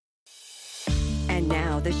And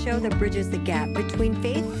now, the show that bridges the gap between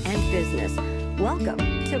faith and business. Welcome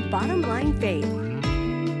to Bottom Line Faith.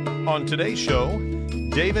 On today's show,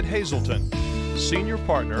 David Hazelton, Senior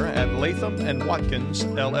Partner at Latham & Watkins,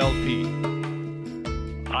 LLP.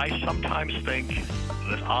 I sometimes think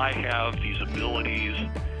that I have these abilities,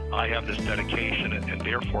 I have this dedication, and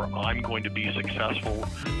therefore I'm going to be successful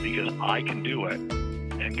because I can do it.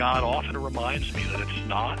 And God often reminds me that it's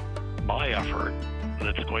not my effort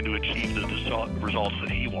that's going to achieve the results that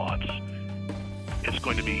He wants. It's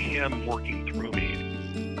going to be Him working through me.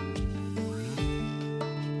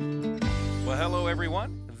 Well, hello,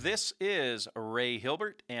 everyone. This is Ray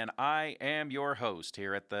Hilbert, and I am your host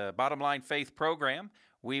here at the Bottom Line Faith program.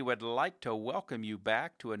 We would like to welcome you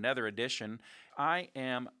back to another edition. I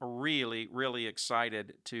am really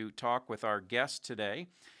excited to talk with our guest today.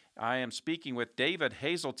 I am speaking with David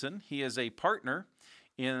Hazelton. He is a partner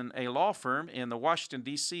in a law firm in the Washington,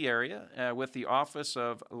 D.C. area with the office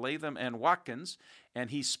of Latham & Watkins,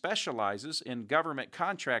 and he specializes in government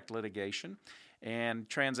contract litigation and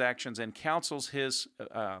transactions and counsels his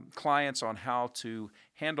clients on how to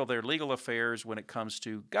handle their legal affairs when it comes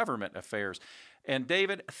to government affairs. And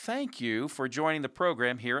David, thank you for joining the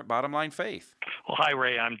program here at Bottom Line Faith. Well, hi,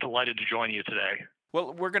 Ray. I'm delighted to join you today.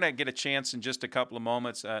 Well, we're going to get a chance in just a couple of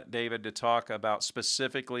moments, David, to talk about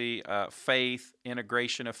specifically faith,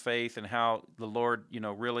 integration of faith, and how the Lord,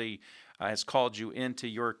 really has called you into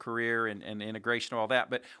your career and integration of all that.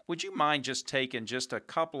 But would you mind just taking just a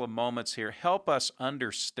couple of moments here, help us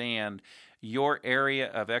understand your area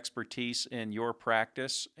of expertise in your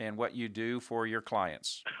practice and what you do for your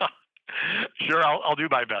clients? Sure, I'll do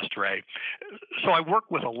my best, Ray. So I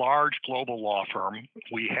work with a large global law firm.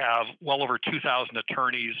 We have well over 2,000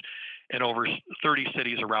 attorneys in over 30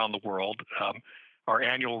 cities around the world. Our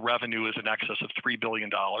annual revenue is in excess of $3 billion,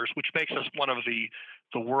 which makes us one of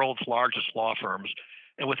the world's largest law firms.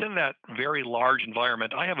 And within that very large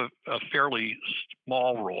environment, I have a fairly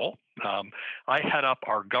small role. I head up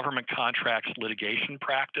our government contracts litigation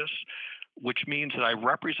practice, which means that I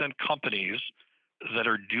represent companies that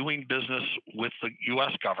are doing business with the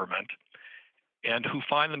U.S. government and who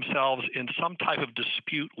find themselves in some type of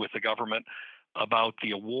dispute with the government about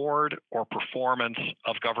the award or performance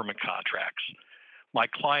of government contracts. My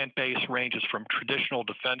client base ranges from traditional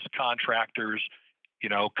defense contractors,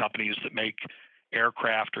 companies that make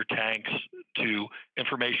aircraft or tanks, to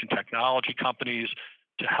information technology companies,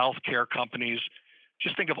 to healthcare companies.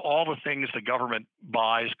 Just think of all the things the government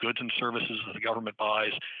buys, goods and services that the government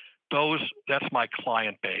buys. That's my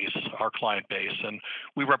client base, our client base, and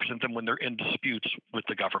we represent them when they're in disputes with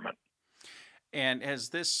the government. And has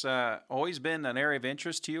this always been an area of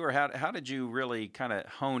interest to you, or how did you really kind of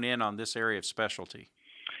hone in on this area of specialty?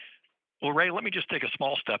 Well, Ray, let me just take a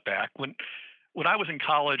small step back. When I was in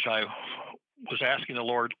college, I was asking the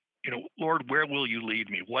Lord, Lord, where will you lead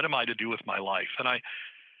me? What am I to do with my life? And I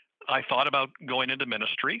thought about going into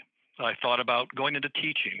ministry. I thought about going into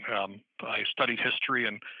teaching. I studied history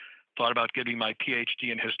and thought about getting my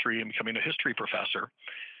PhD in history and becoming a history professor.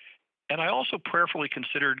 And I also prayerfully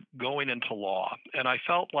considered going into law. And I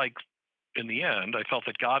felt like, in the end,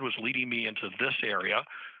 that God was leading me into this area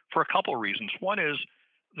for a couple of reasons. One is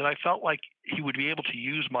that I felt like He would be able to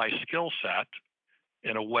use my skill set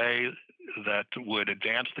in a way that would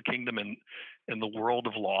advance the kingdom in the world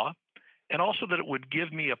of law, and also that it would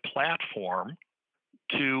give me a platform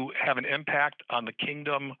to have an impact on the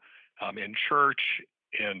kingdom in church,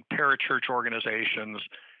 in parachurch organizations.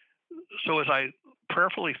 So as I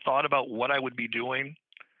prayerfully thought about what I would be doing,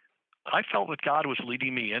 I felt that God was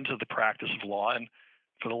leading me into the practice of law. And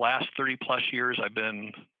for the last 30 plus years, I've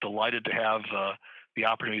been delighted to have the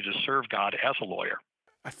opportunity to serve God as a lawyer.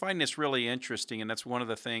 I find this really interesting, and that's one of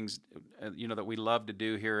the things that we love to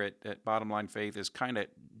do here at Bottom Line Faith is kind of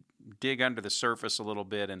dig under the surface a little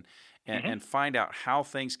bit and find out how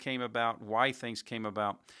things came about, why things came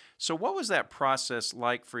about. So what was that process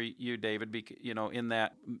like for you, David? In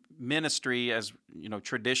that ministry, as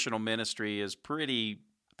traditional ministry is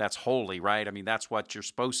that's holy, right? I mean, that's what you're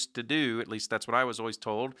supposed to do. At least that's what I was always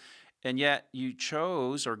told. And yet you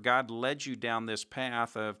chose, or God led you down this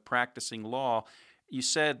path of practicing law.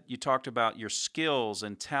 You talked about your skills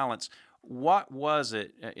and talents. What was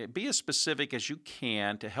it? Be as specific as you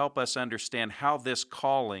can to help us understand how this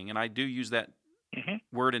calling, and I do use that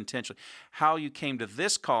word intentionally, how you came to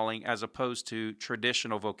this calling as opposed to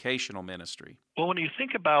traditional vocational ministry. Well, when you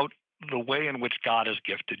think about the way in which God has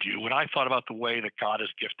gifted you, when I thought about the way that God has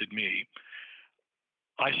gifted me,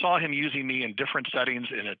 I saw Him using me in different settings,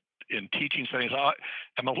 in teaching settings.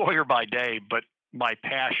 I'm a lawyer by day, but my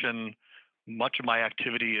passion, much of my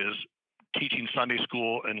activity is teaching Sunday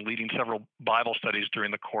school and leading several Bible studies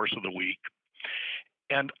during the course of the week.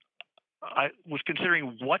 And I was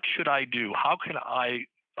considering, what should I do? How can I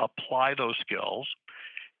apply those skills?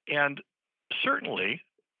 And certainly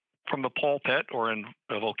from the pulpit or in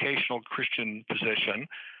a vocational Christian position,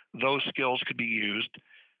 those skills could be used.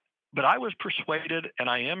 But I was persuaded, and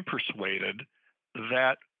I am persuaded,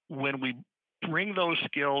 that when we bring those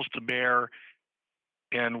skills to bear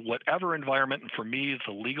in whatever environment, and for me,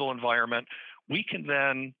 the legal environment, we can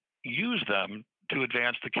then use them to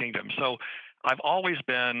advance the kingdom. So I've always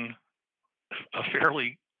been a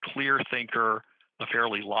fairly clear thinker, a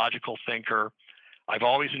fairly logical thinker. I've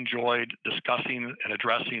always enjoyed discussing and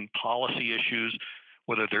addressing policy issues,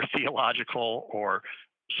 whether they're theological or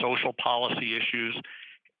social policy issues.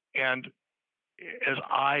 And as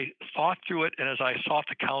I thought through it, and as I sought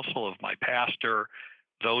the counsel of my pastor,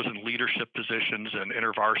 those in leadership positions and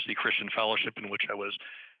InterVarsity Christian Fellowship, in which I was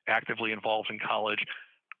actively involved in college,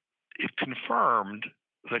 it confirmed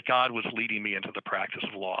that God was leading me into the practice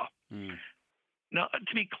of law. Mm. Now,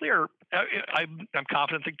 to be clear, I'm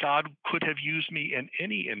confident that God could have used me in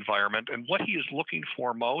any environment, and what he is looking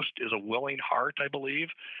for most is a willing heart, I believe,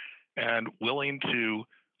 and willing to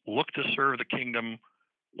look to serve the kingdom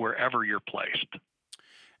wherever you're placed.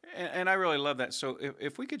 And I really love that. So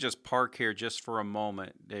if we could just park here just for a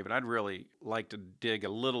moment, David, I'd really like to dig a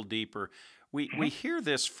little deeper. We hear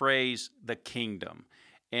this phrase, the kingdom.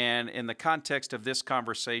 And in the context of this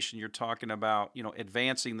conversation, you're talking about,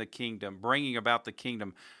 advancing the kingdom, bringing about the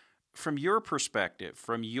kingdom. From your perspective,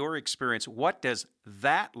 from your experience, what does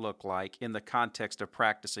that look like in the context of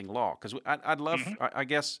practicing law? Because I'd love, I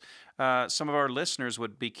guess, some of our listeners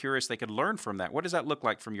would be curious. They could learn from that. What does that look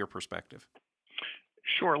like from your perspective?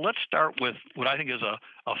 Sure. Let's start with what I think is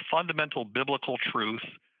a fundamental biblical truth,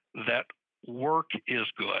 that work is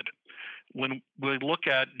good. When we look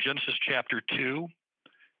at Genesis chapter 2,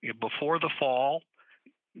 before the fall,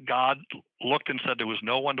 God looked and said there was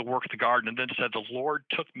no one to work the garden, and then said the Lord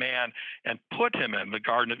took man and put him in the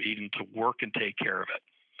Garden of Eden to work and take care of it.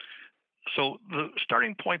 So the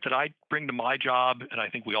starting point that I bring to my job, and I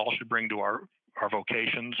think we all should bring to our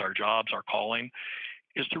vocations, our jobs, our calling,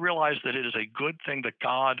 is to realize that it is a good thing that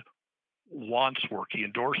God wants work. He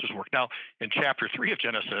endorses work. Now, in chapter 3 of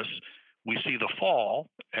Genesis, we see the fall,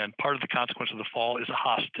 and part of the consequence of the fall is a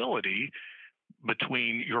hostility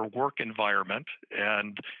between your work environment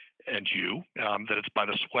and you, that it's by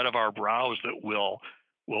the sweat of our brows that we'll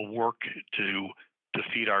work to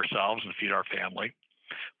feed ourselves and feed our family.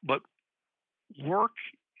 But work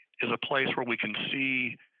is a place where we can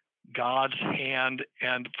see God's hand.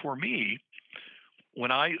 And for me,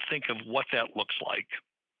 when I think of what that looks like,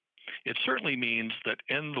 it certainly means that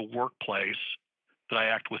in the workplace that I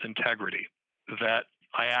act with integrity, that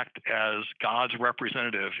I act as God's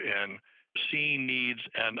representative in seeing needs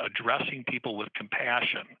and addressing people with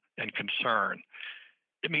compassion and concern.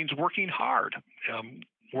 It means working hard,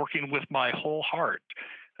 working with my whole heart,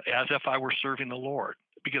 as if I were serving the Lord,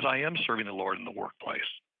 because I am serving the Lord in the workplace.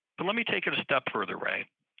 But let me take it a step further, Ray.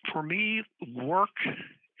 For me, work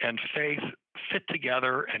and faith fit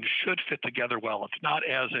together and should fit together well. It's not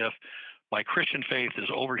as if my Christian faith is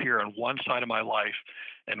over here on one side of my life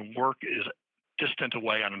and work is distant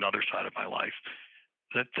away on another side of my life,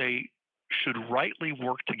 that they should rightly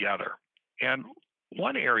work together. And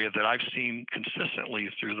one area that I've seen consistently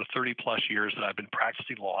through the 30 plus years that I've been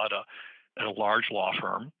practicing law at a large law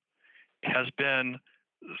firm has been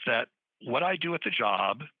that what I do at the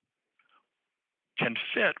job can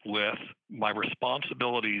fit with my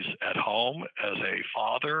responsibilities at home as a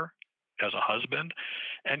father, as a husband,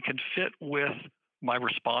 and can fit with my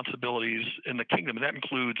responsibilities in the kingdom. And that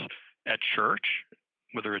includes at church,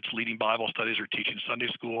 whether it's leading Bible studies or teaching Sunday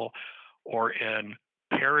school, or in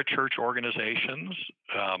parachurch organizations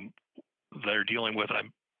that are dealing with,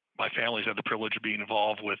 my family's had the privilege of being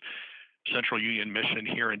involved with Central Union Mission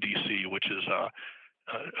here in D.C., which is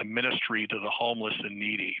a ministry to the homeless and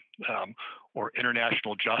needy, or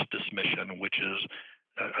International Justice Mission, which is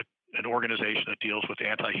an organization that deals with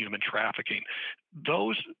anti-human trafficking.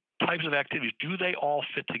 Those types of activities, do they all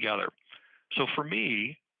fit together? So for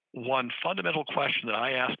me, one fundamental question that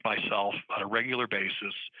I ask myself on a regular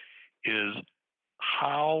basis is,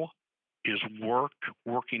 how is work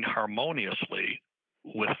working harmoniously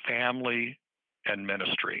with family and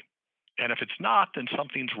ministry? And if it's not, then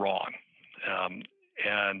something's wrong.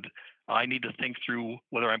 And I need to think through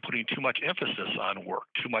whether I'm putting too much emphasis on work,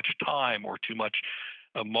 too much time, or too much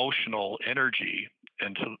emotional energy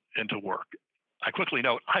into work. I quickly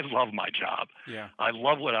note, I love my job. Yeah. I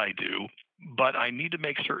love what I do, but I need to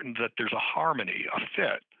make certain that there's a harmony, a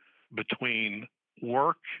fit between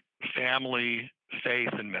work family, faith,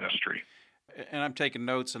 and ministry. And I'm taking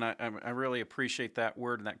notes, and I really appreciate that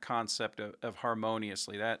word and that concept of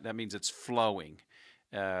harmoniously. That means it's flowing,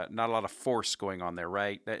 not a lot of force going on there,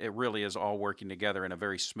 right? That it really is all working together in a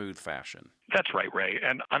very smooth fashion. That's right, Ray.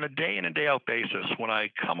 And on a day in and day out basis, when I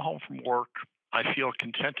come home from work, I feel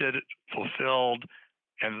contented, fulfilled,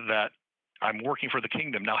 and that I'm working for the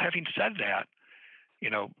kingdom. Now, having said that,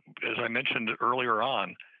 as I mentioned earlier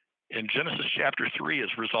on, in Genesis chapter 3, as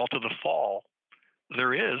a result of the fall,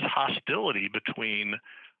 there is hostility between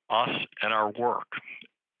us and our work.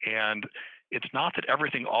 And it's not that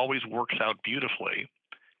everything always works out beautifully.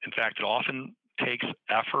 In fact, it often takes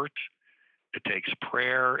effort, it takes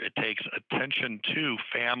prayer, it takes attention to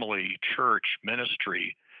family, church,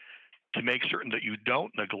 ministry to make certain that you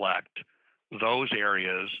don't neglect those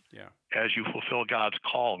areas as you fulfill God's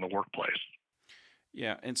call in the workplace.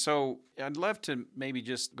 Yeah, and so I'd love to maybe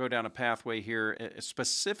just go down a pathway here,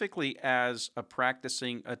 specifically as a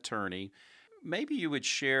practicing attorney. Maybe you would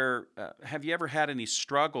share, have you ever had any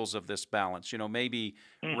struggles of this balance? Maybe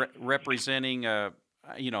representing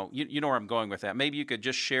you know where I'm going with that. Maybe you could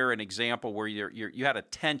just share an example where you had a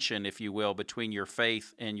tension, if you will, between your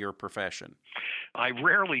faith and your profession. I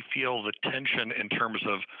rarely feel the tension in terms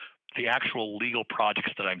of the actual legal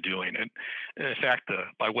projects that I'm doing. And in fact,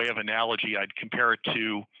 by way of analogy, I'd compare it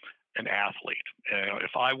to an athlete.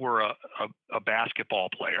 If I were a basketball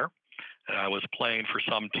player and I was playing for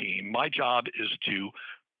some team, my job is to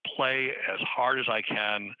play as hard as I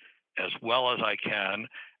can, as well as I can,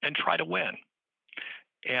 and try to win.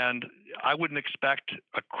 And I wouldn't expect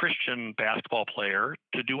a Christian basketball player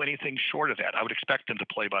to do anything short of that. I would expect them to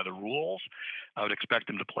play by the rules. I would expect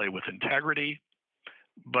them to play with integrity.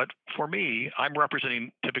 But for me, I'm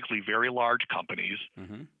representing typically very large companies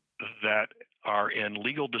that are in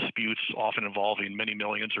legal disputes, often involving many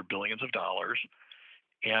millions or billions of dollars.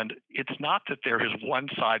 And it's not that there is one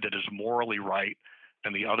side that is morally right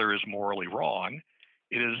and the other is morally wrong.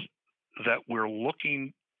 It is that we're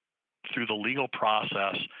looking through the legal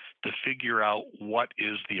process to figure out what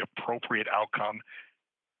is the appropriate outcome.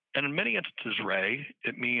 And in many instances, Ray,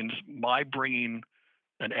 it means my bringing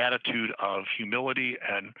an attitude of humility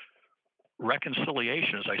and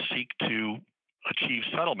reconciliation as I seek to achieve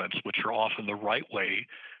settlements, which are often the right way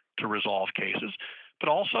to resolve cases, but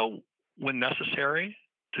also, when necessary,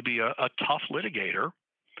 to be a tough litigator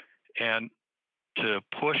and to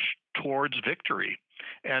push towards victory.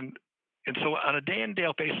 And so on a day-in,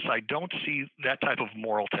 day-out basis, I don't see that type of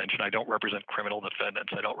moral tension. I don't represent criminal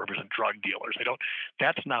defendants. I don't represent drug dealers.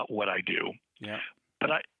 That's not what I do. Yeah.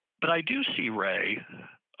 But I do see, Ray,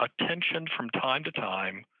 a tension from time to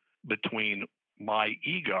time between my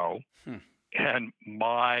ego and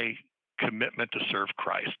my commitment to serve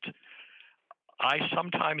Christ. I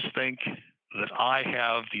sometimes think that I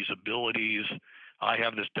have these abilities, I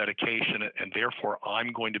have this dedication, and therefore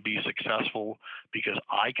I'm going to be successful because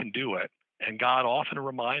I can do it. And God often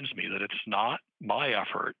reminds me that it's not my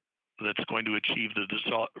effort that's going to achieve the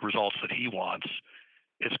results that He wants.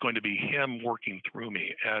 It's going to be Him working through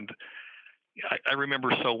me. And I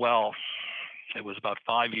remember so well, it was about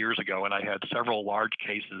 5 years ago, and I had several large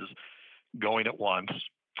cases going at once.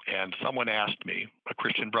 And someone asked me, a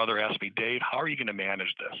Christian brother asked me, "Dave, how are you going to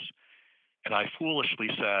manage this?" And I foolishly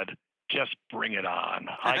said, "Just bring it on.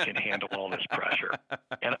 I can handle all this pressure."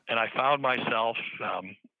 And I found myself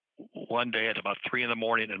one day at about 3 a.m.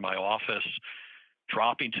 in my office,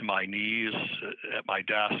 dropping to my knees at my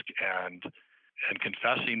desk and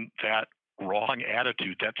confessing that wrong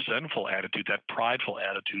attitude, that sinful attitude, that prideful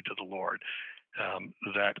attitude to the Lord,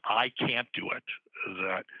 that I can't do it,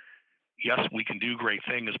 that yes, we can do great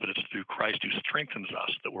things, but it's through Christ who strengthens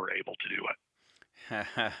us that we're able to do it.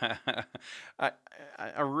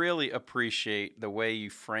 I really appreciate the way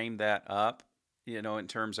you framed that up, in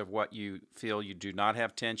terms of what you feel you do not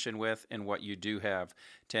have tension with and what you do have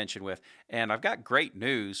tension with. And I've got great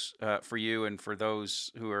news for you and for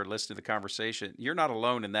those who are listening to the conversation. You're not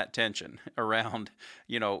alone in that tension around,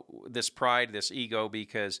 this pride, this ego,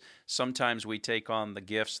 because sometimes we take on the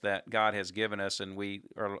gifts that God has given us and we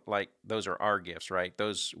are like, those are our gifts, right?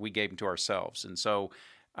 Those we gave them to ourselves. And so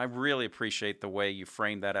I really appreciate the way you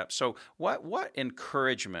framed that up. So what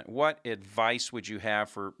encouragement, what advice would you have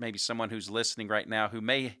for maybe someone who's listening right now who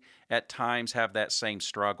may at times have that same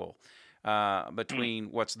struggle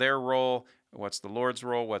between what's their role, what's the Lord's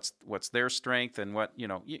role, what's their strength, and what,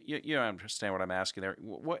 you understand what I'm asking there.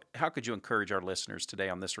 How could you encourage our listeners today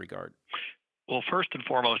on this regard? Well, first and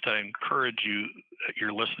foremost, I encourage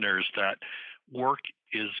your listeners, that work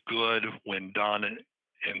is good when done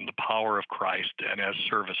in the power of Christ and as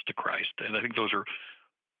service to Christ. And I think those are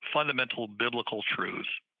fundamental biblical truths.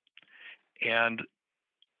 And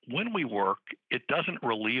when we work, it doesn't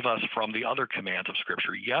relieve us from the other commands of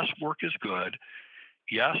Scripture. Yes, work is good.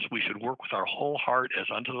 Yes, we should work with our whole heart as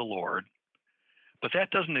unto the Lord. But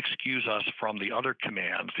that doesn't excuse us from the other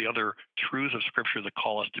commands, the other truths of Scripture that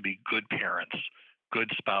call us to be good parents, good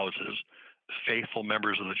spouses, faithful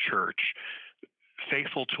members of the church,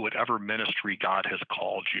 faithful to whatever ministry God has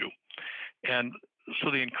called you. And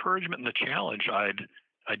so the encouragement and the challenge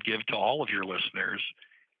I'd give to all of your listeners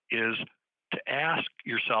is to ask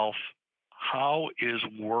yourself, how is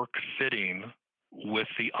work fitting with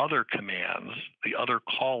the other commands, the other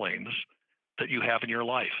callings that you have in your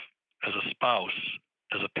life as a spouse,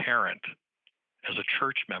 as a parent, as a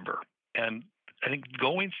church member? And I think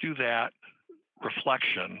going through that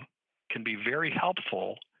reflection can be very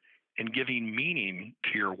helpful in giving meaning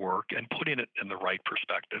to your work and putting it in the right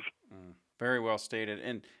perspective. Very well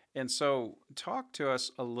stated. And so talk to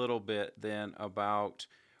us a little bit then about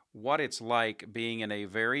what it's like being in a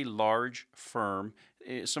very large firm.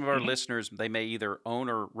 Some of our listeners, they may either own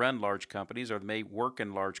or run large companies, or they may work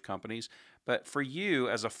in large companies. But for you,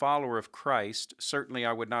 as a follower of Christ, certainly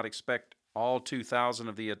I would not expect all 2,000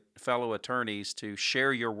 of the fellow attorneys to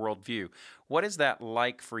share your worldview. What is that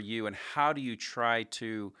like for you, and how do you try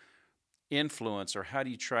to influence, or how do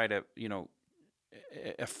you try to,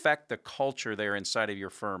 affect the culture there inside of your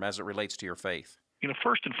firm as it relates to your faith?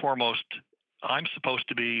 First and foremost,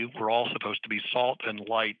 we're all supposed to be salt and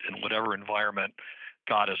light in whatever environment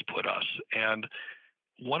God has put us. And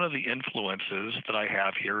one of the influences that I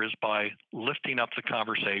have here is by lifting up the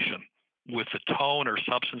conversation with the tone or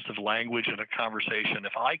substance of language in a conversation.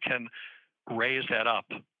 If I can raise that up,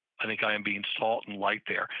 I think I am being salt and light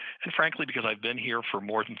there. And frankly, because I've been here for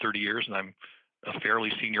more than 30 years and I'm a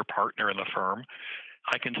fairly senior partner in the firm,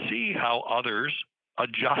 I can see how others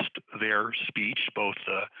adjust their speech, both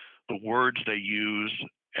the words they use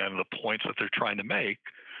and the points that they're trying to make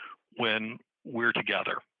when we're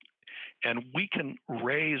together. And we can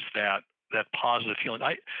raise that positive feeling.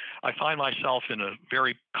 I find myself in a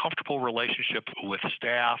very comfortable relationship with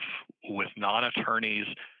staff, with non-attorneys,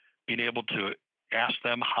 being able to ask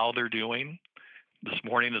them how they're doing. This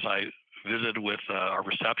morning, as I visited with our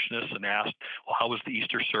receptionist and asked, well, how was the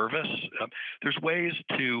Easter service? There's ways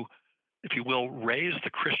to, if you will, raise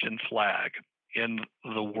the Christian flag in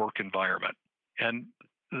the work environment. And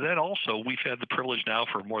then also, we've had the privilege now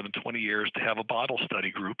for more than 20 years to have a Bible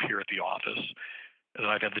study group here at the office that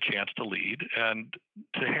I've had the chance to lead, and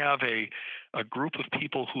to have a group of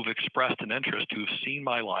people who've expressed an interest, who've seen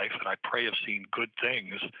my life, and I pray have seen good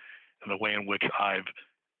things in the way in which I've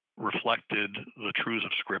reflected the truths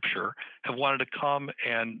of Scripture, have wanted to come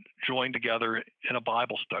and join together in a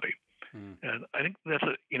Bible study. And I think that's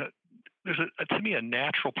there's to me a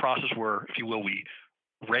natural process where, if you will, we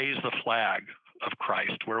raise the flag of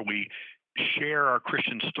Christ, where we share our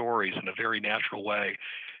Christian stories in a very natural way,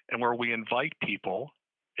 and where we invite people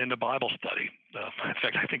into Bible study. In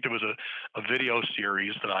fact, I think there was a video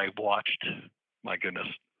series that I watched, my goodness,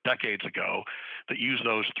 decades ago, that used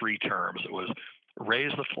those three terms. It was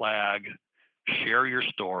raise the flag, share your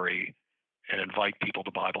story, and invite people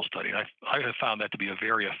to Bible study. And I have found that to be a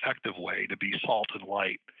very effective way to be salt and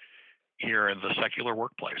light here in the secular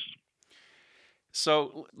workplace.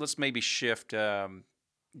 So let's maybe shift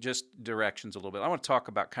just directions a little bit. I want to talk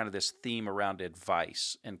about kind of this theme around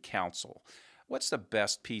advice and counsel. What's the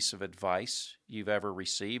best piece of advice you've ever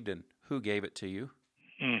received, and who gave it to you?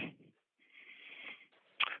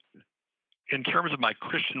 In terms of my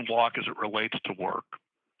Christian walk as it relates to work,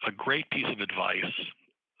 a great piece of advice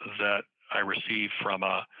that I received from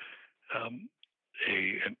an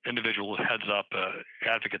individual who heads up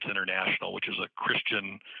Advocates International, which is a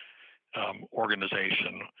Christian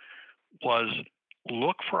organization, was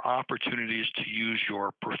look for opportunities to use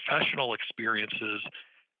your professional experiences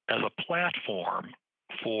as a platform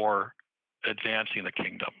for advancing the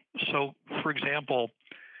kingdom. So, for example,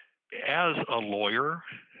 as a lawyer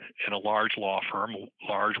in a large law firm,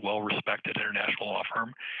 large, well-respected international law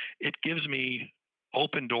firm, it gives me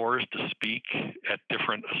open doors to speak at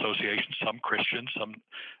different associations, some Christian, some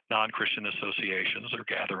non-Christian associations or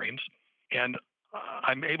gatherings. And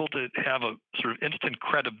I'm able to have a sort of instant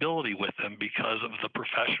credibility with them because of the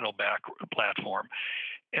professional platform.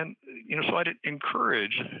 And, so I'd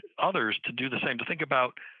encourage others to do the same, to think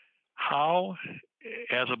about how,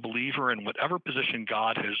 as a believer in whatever position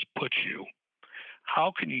God has put you,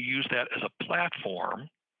 how can you use that as a platform,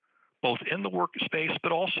 both in the workspace,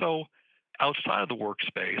 but also outside of the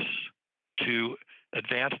workspace, to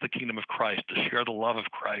advance the kingdom of Christ, to share the love of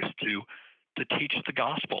Christ, to teach the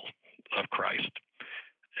gospel of Christ.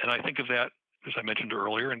 And I think of that, as I mentioned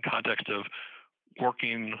earlier, in context of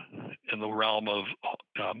working in the realm of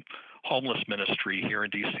homeless ministry here in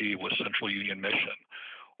D.C. with Central Union Mission,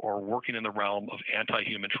 or working in the realm of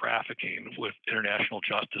anti-human trafficking with International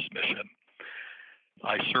Justice Mission.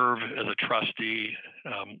 I serve as a trustee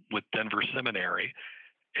with Denver Seminary,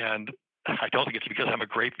 and I don't think it's because I'm a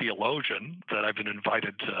great theologian that I've been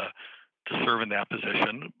invited to serve in that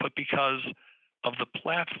position, but because of the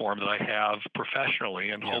platform that I have professionally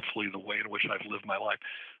and hopefully the way in which I've lived my life.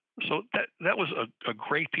 So that was a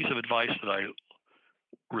great piece of advice that I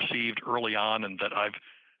received early on, and that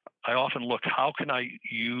I often look, how can I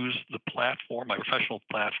use the platform, my professional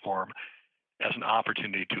platform, as an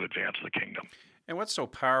opportunity to advance the kingdom? And what's so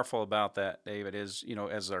powerful about that, David, is,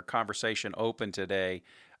 as our conversation opened today,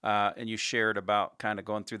 and you shared about kind of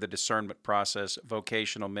going through the discernment process,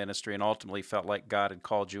 vocational ministry, and ultimately felt like God had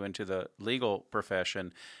called you into the legal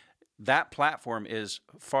profession. That platform is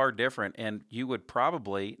far different, and you would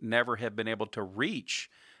probably never have been able to reach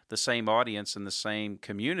the same audience and the same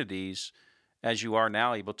communities as you are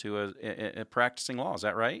now able to practicing law. Is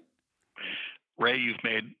that right? Ray, you've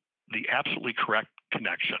made the absolutely correct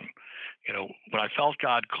connection. When I felt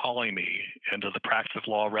God calling me into the practice of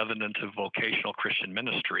law rather than into vocational Christian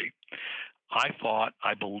ministry,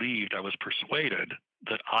 I believed, I was persuaded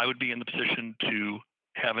that I would be in the position to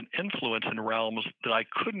have an influence in realms that I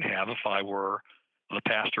couldn't have if I were the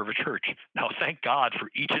pastor of a church. Now, thank God for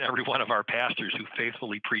each and every one of our pastors who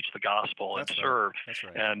faithfully preach the gospel and serve. That's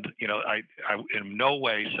right. And, I in no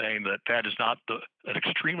way saying that is not an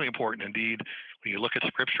extremely important, indeed, when you look at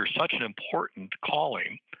Scripture, such an important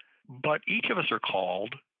calling. But each of us are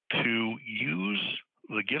called to use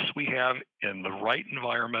the gifts we have in the right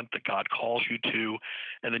environment that God calls you to,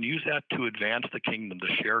 and then use that to advance the kingdom,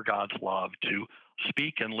 to share God's love, to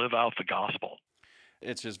speak and live out the gospel.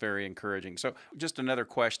 It's just very encouraging. So just another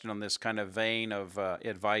question on this kind of vein of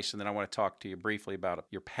advice, and then I want to talk to you briefly about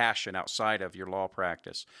your passion outside of your law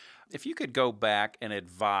practice. If you could go back and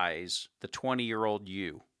advise the 20-year-old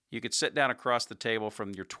you could sit down across the table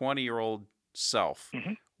from your 20-year-old self,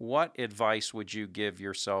 what advice would you give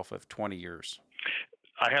yourself of 20 years?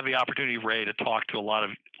 I have the opportunity, Ray, to talk to a lot of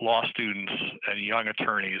law students and young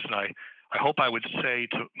attorneys, and I hope I would say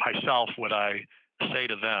to myself what I say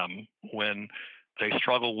to them when they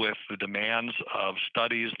struggle with the demands of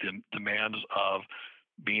studies, the demands of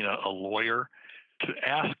being a lawyer, to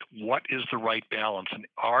ask what is the right balance, and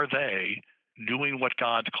are they doing what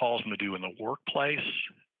God calls them to do in the workplace,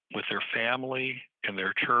 with their family, in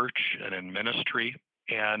their church, and in ministry.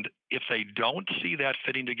 And if they don't see that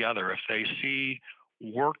fitting together, if they see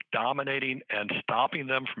work dominating and stopping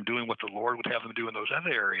them from doing what the Lord would have them do in those other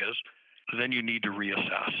areas, then you need to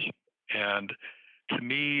reassess. And to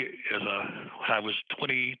me, when I was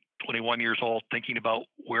 20, 21 years old, thinking about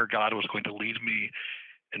where God was going to lead me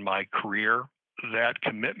in my career, that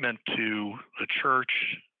commitment to the church,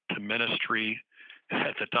 to ministry.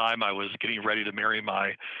 At the time, I was getting ready to marry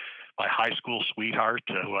my high school sweetheart.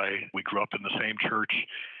 We grew up in the same church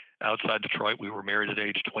outside Detroit. We were married at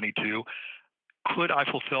age 22. Could I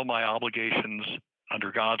fulfill my obligations under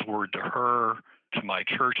God's word to her, to my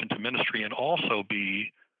church, and to ministry, and also be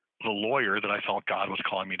the lawyer that I felt God was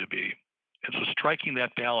calling me to be? And so striking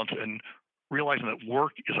that balance and realizing that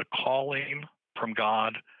work is a calling from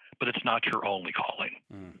God, but it's not your only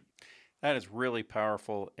calling. That is really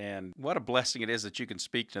powerful, and what a blessing it is that you can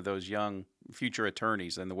speak to those young future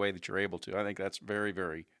attorneys in the way that you're able to. I think that's very,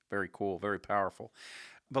 very, very cool, very powerful.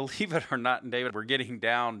 Believe it or not, and David, we're getting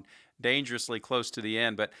down dangerously close to the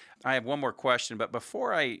end, but I have one more question. But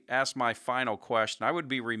before I ask my final question, I would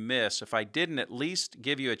be remiss if I didn't at least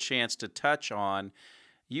give you a chance to touch on,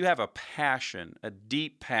 you have a passion, a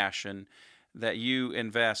deep passion that you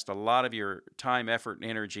invest a lot of your time, effort, and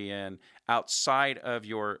energy in outside of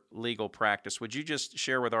your legal practice. Would you just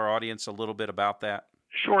share with our audience a little bit about that?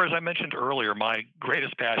 Sure. As I mentioned earlier, my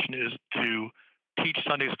greatest passion is to teach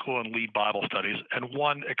Sunday school and lead Bible studies. And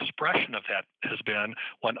one expression of that has been,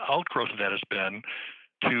 one outgrowth of that has been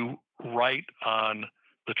to write on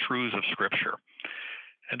the truths of Scripture.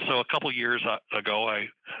 And so a couple of years ago, I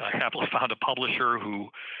happily found a publisher who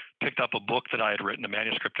picked up a book that I had written, a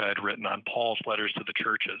manuscript I had written on Paul's letters to the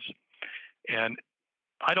churches. And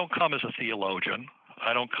I don't come as a theologian.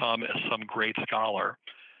 I don't come as some great scholar.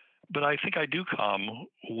 But I think I do come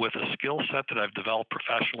with a skill set that I've developed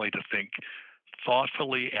professionally to think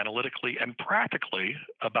thoughtfully, analytically, and practically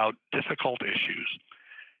about difficult issues.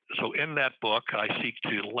 So in that book, I seek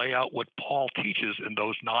to lay out what Paul teaches in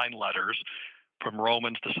those 9 letters from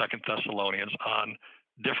Romans to 2 Thessalonians on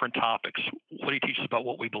different topics, what he teaches about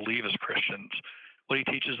what we believe as Christians, what he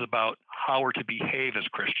teaches about how we're to behave as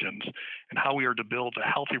Christians and how we are to build the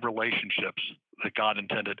healthy relationships that God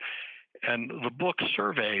intended. And the book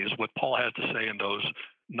surveys what Paul has to say in those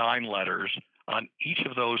 9 letters on each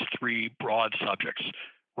of those 3 broad subjects: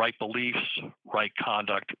 right beliefs, right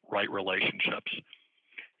conduct, right relationships.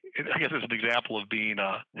 I guess it's an example of being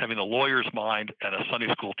having a lawyer's mind and a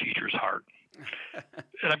Sunday school teacher's heart.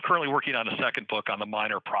 And I'm currently working on a second book on the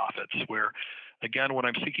minor prophets, where, again, what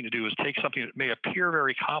I'm seeking to do is take something that may appear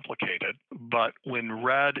very complicated, but when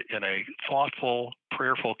read in a thoughtful,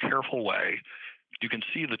 prayerful, careful way, you can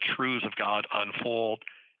see the truths of God unfold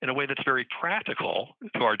in a way that's very practical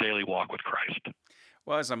to our daily walk with Christ.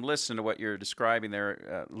 Well, as I'm listening to what you're describing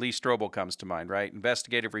there, Lee Strobel comes to mind, right?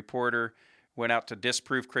 Investigative reporter, went out to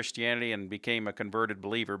disprove Christianity and became a converted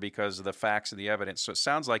believer because of the facts and the evidence. So it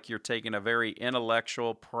sounds like you're taking a very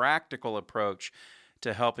intellectual, practical approach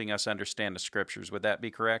to helping us understand the Scriptures. Would that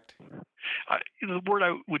be correct? The word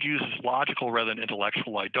I would use is logical rather than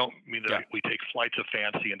intellectual. I don't mean that we take flights of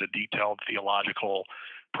fancy into detailed theological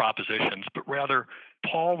propositions, but rather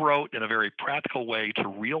Paul wrote in a very practical way to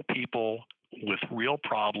real people with real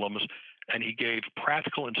problems, and he gave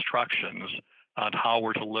practical instructions on how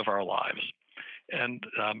we're to live our lives. And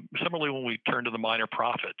similarly, when we turn to the minor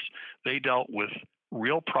prophets, they dealt with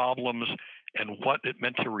real problems and what it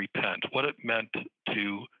meant to repent, what it meant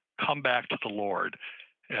to come back to the Lord,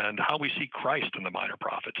 and how we see Christ in the minor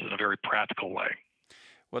prophets in a very practical way.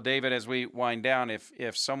 Well, David, as we wind down,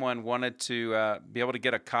 if someone wanted to be able to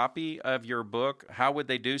get a copy of your book, how would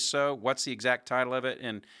they do so? What's the exact title of it?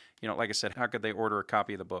 And, like I said, how could they order a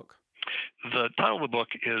copy of the book? The title of the book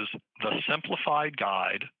is The Simplified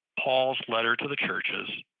Guide, Paul's Letter to the Churches,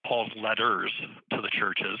 Paul's Letters to the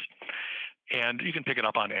Churches. And you can pick it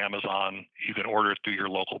up on Amazon. You can order it through your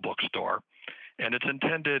local bookstore. And it's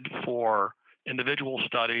intended for individual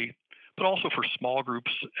study, but also for small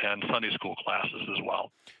groups and Sunday school classes as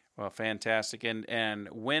well. Well, fantastic. And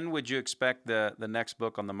when would you expect the next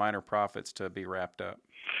book on the minor prophets to be wrapped up?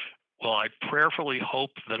 Well, I prayerfully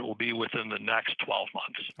hope that it will be within the next 12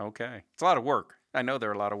 months. Okay. It's a lot of work. I know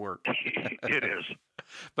they're a lot of work. It is.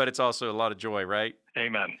 But it's also a lot of joy, right?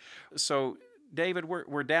 Amen. So, David,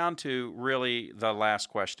 we're down to really the last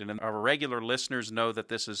question. And our regular listeners know that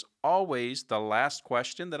this is always the last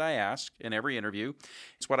question that I ask in every interview.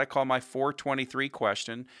 It's what I call my 423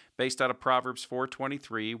 question, based out of Proverbs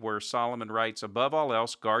 4:23, where Solomon writes, "Above all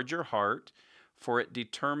else, guard your heart, for it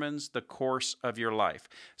determines the course of your life."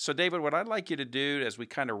 So, David, what I'd like you to do as we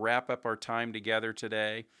kind of wrap up our time together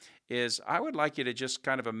today is I would like you to just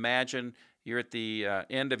kind of imagine you're at the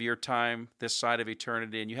end of your time this side of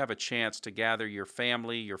eternity, and you have a chance to gather your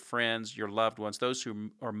family, your friends, your loved ones, those who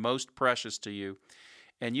are most precious to you,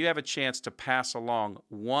 and you have a chance to pass along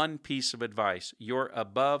one piece of advice, your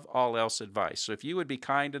above all else advice. So if you would be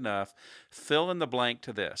kind enough, fill in the blank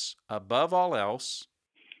to this. Above all else,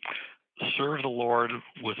 serve the Lord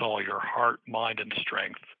with all your heart, mind, and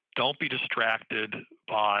strength. Don't be distracted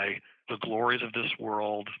by the glories of this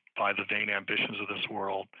world, by the vain ambitions of this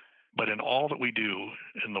world. But in all that we do,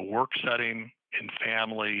 in the work setting, in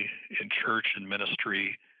family, in church and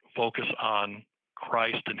ministry, focus on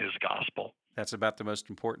Christ and his gospel. That's about the most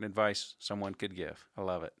important advice someone could give. I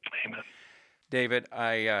love it. Amen. David,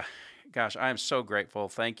 I am so grateful.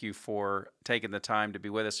 Thank you for taking the time to be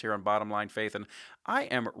with us here on Bottom Line Faith. And I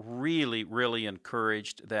am really, really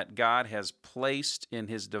encouraged that God has placed in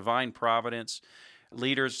his divine providence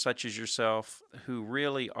leaders such as yourself who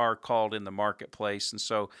really are called in the marketplace. And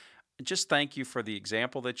so just thank you for the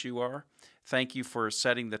example that you are. Thank you for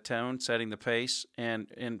setting the tone, setting the pace, and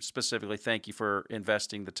specifically thank you for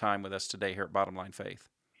investing the time with us today here at Bottom Line Faith.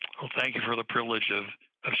 Well, thank you for the privilege of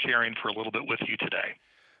sharing for a little bit with you today.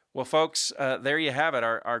 Well, folks, there you have it,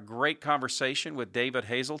 our great conversation with David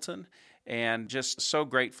Hazelton, and just so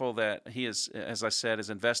grateful that he is, as I said,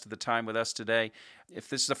 has invested the time with us today. If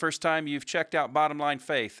this is the first time you've checked out Bottom Line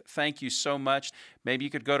Faith, thank you so much. Maybe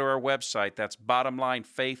you could go to our website, that's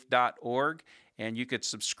bottomlinefaith.org, and you could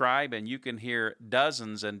subscribe, and you can hear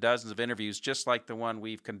dozens and dozens of interviews just like the one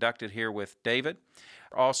we've conducted here with David.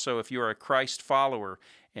 Also, if you are a Christ follower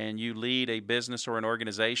and you lead a business or an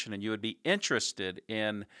organization and you would be interested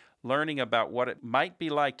in learning about what it might be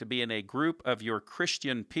like to be in a group of your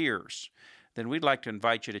Christian peers, then we'd like to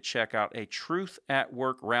invite you to check out a Truth at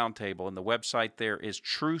Work Roundtable. And the website there is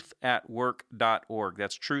truthatwork.org.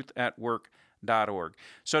 That's truthatwork.org.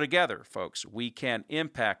 So together, folks, we can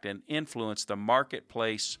impact and influence the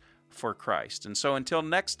marketplace for Christ. And so until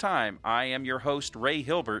next time, I am your host, Ray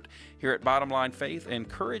Hilbert, here at Bottom Line Faith,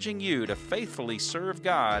 encouraging you to faithfully serve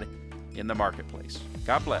God in the marketplace.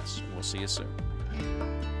 God bless. We'll see you soon.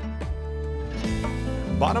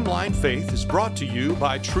 Bottom Line Faith is brought to you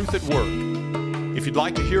by Truth at Work. If you'd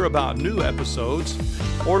like to hear about new episodes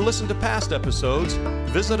or listen to past episodes,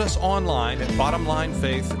 visit us online at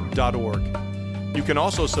bottomlinefaith.org. You can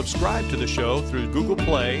also subscribe to the show through Google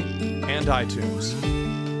Play and iTunes.